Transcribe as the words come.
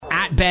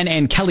at Ben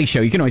and Kelly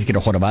Show. You can always get a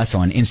hold of us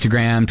on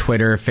Instagram,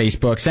 Twitter,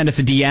 Facebook. Send us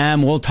a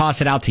DM. We'll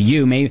toss it out to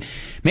you.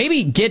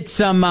 Maybe get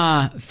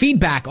some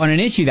feedback on an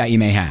issue that you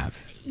may have.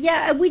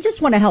 Yeah, we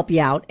just want to help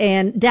you out.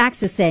 And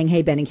Dax is saying,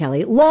 hey, Ben and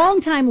Kelly,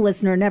 long-time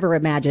listener, never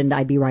imagined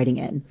I'd be writing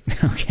in.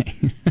 Okay.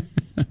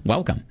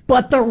 Welcome.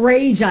 But the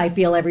rage I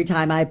feel every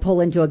time I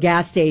pull into a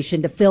gas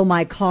station to fill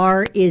my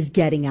car is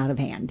getting out of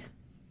hand.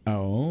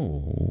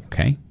 Oh,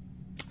 okay.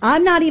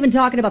 I'm not even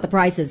talking about the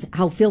prices,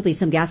 how filthy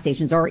some gas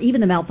stations are, or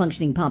even the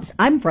malfunctioning pumps.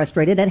 I'm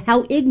frustrated at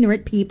how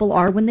ignorant people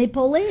are when they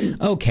pull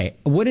in. Okay.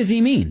 What does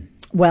he mean?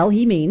 Well,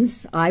 he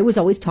means I was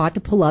always taught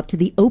to pull up to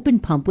the open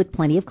pump with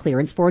plenty of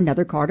clearance for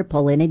another car to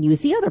pull in and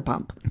use the other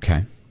pump.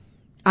 Okay.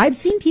 I've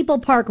seen people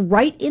park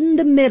right in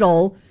the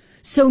middle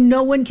so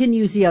no one can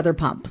use the other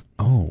pump.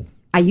 Oh.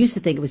 I used to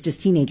think it was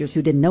just teenagers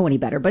who didn't know any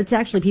better, but it's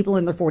actually people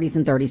in their 40s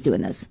and 30s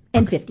doing this,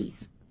 and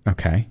 50s.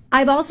 Okay.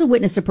 I've also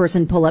witnessed a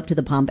person pull up to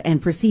the pump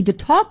and proceed to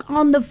talk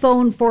on the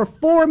phone for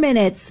 4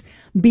 minutes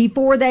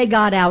before they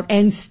got out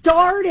and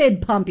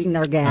started pumping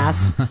their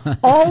gas,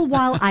 all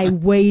while I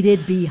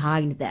waited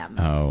behind them.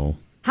 Oh.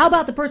 How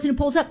about the person who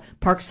pulls up,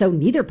 parks so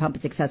neither pump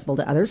is accessible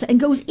to others, and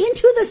goes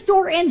into the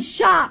store and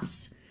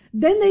shops?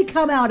 Then they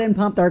come out and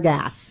pump their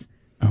gas.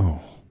 Oh.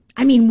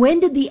 I mean, when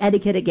did the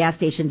etiquette at gas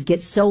stations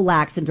get so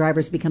lax and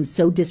drivers become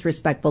so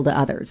disrespectful to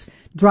others?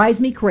 Drives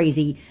me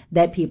crazy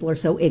that people are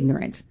so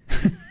ignorant.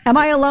 Am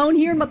I alone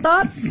here in my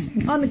thoughts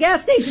on the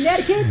gas station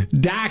etiquette?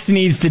 Dax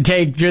needs to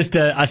take just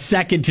a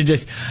second to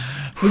just...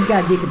 He's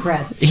got to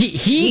decompress.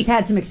 He's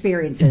had some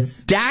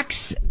experiences.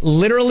 Dax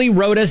literally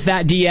wrote us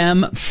that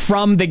DM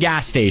from the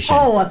gas station.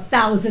 Oh,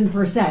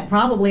 1,000%.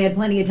 Probably had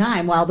plenty of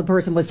time while the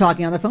person was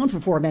talking on the phone for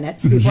 4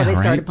 minutes before they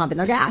started pumping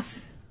their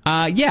gas.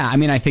 Yeah, I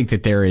mean, I think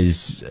that there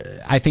is,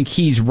 I think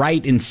he's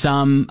right in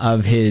some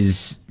of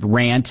his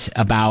rant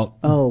about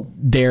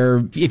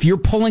if you're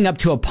pulling up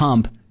to a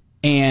pump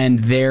and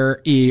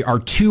there are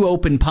two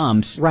open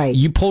pumps, right,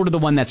 you pull to the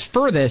one that's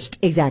furthest.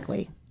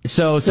 Exactly.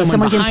 So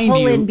someone can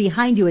pull in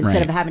behind you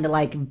instead of having to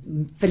like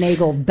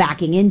finagle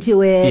backing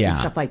into it and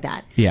stuff like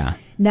that. Yeah.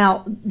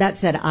 Now, that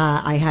said,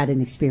 I had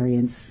an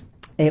experience.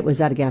 It was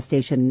at a gas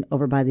station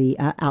over by the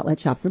outlet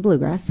shops, the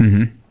Bluegrass.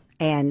 Mm-hmm.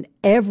 And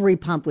every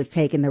pump was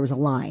taken. There was a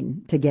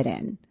line to get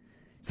in.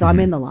 So I'm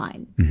in the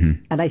line.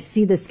 Mm-hmm. And I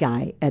see this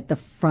guy at the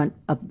front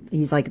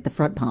he's like at the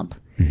front pump.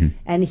 Mm-hmm.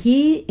 And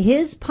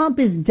his pump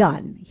is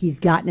done.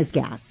 He's gotten his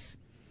gas.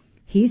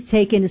 He's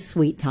taken his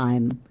sweet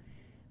time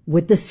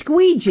with the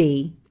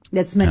squeegee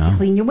that's meant to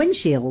clean your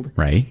windshield.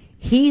 Right.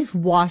 He's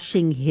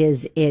washing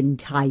his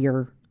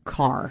entire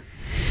car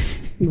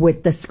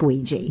with the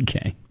squeegee.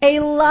 Okay. A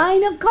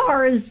line of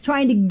cars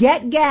trying to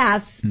get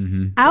gas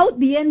out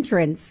the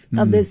entrance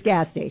of this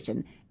gas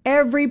station.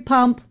 Every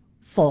pump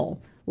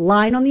full.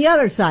 Line on the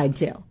other side,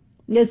 too.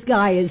 This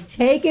guy is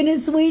taking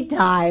his sweet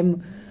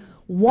time,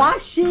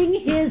 washing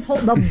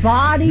the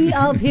body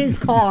of his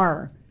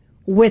car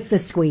with the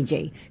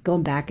squeegee,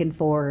 going back and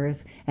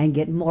forth and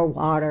getting more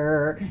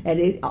water.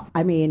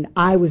 And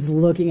I was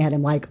looking at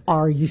him like,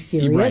 are you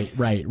serious?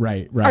 Right.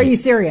 Are you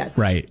serious?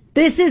 Right.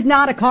 This is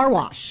not a car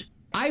wash.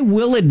 I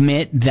will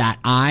admit that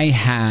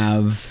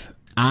I've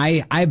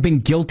been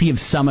guilty of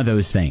some of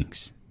those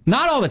things.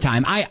 Not all the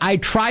time. I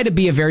try to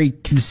be a very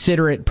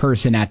considerate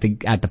person at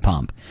the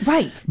pump.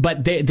 Right.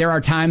 But there are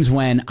times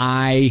when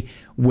I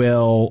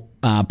will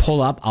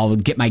pull up, I'll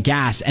get my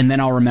gas, and then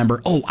I'll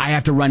remember, I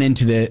have to run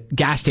into the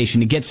gas station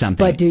to get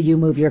something. But do you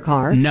move your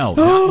car? No,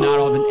 not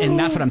all. And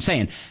that's what I'm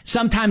saying.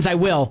 Sometimes I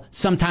will,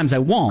 sometimes I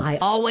won't. I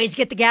always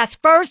get the gas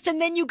first,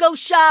 and then you go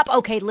shop.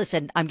 Okay,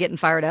 listen, I'm getting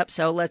fired up,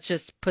 so let's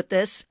just put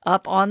this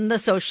up on the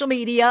social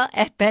media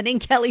at Ben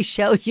and Kelly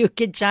Show. You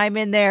can chime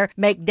in there,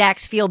 make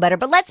Dax feel better.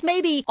 But let's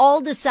maybe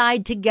all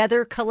decide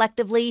together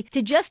collectively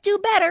to just do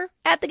better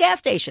at the gas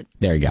station.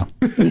 There you go.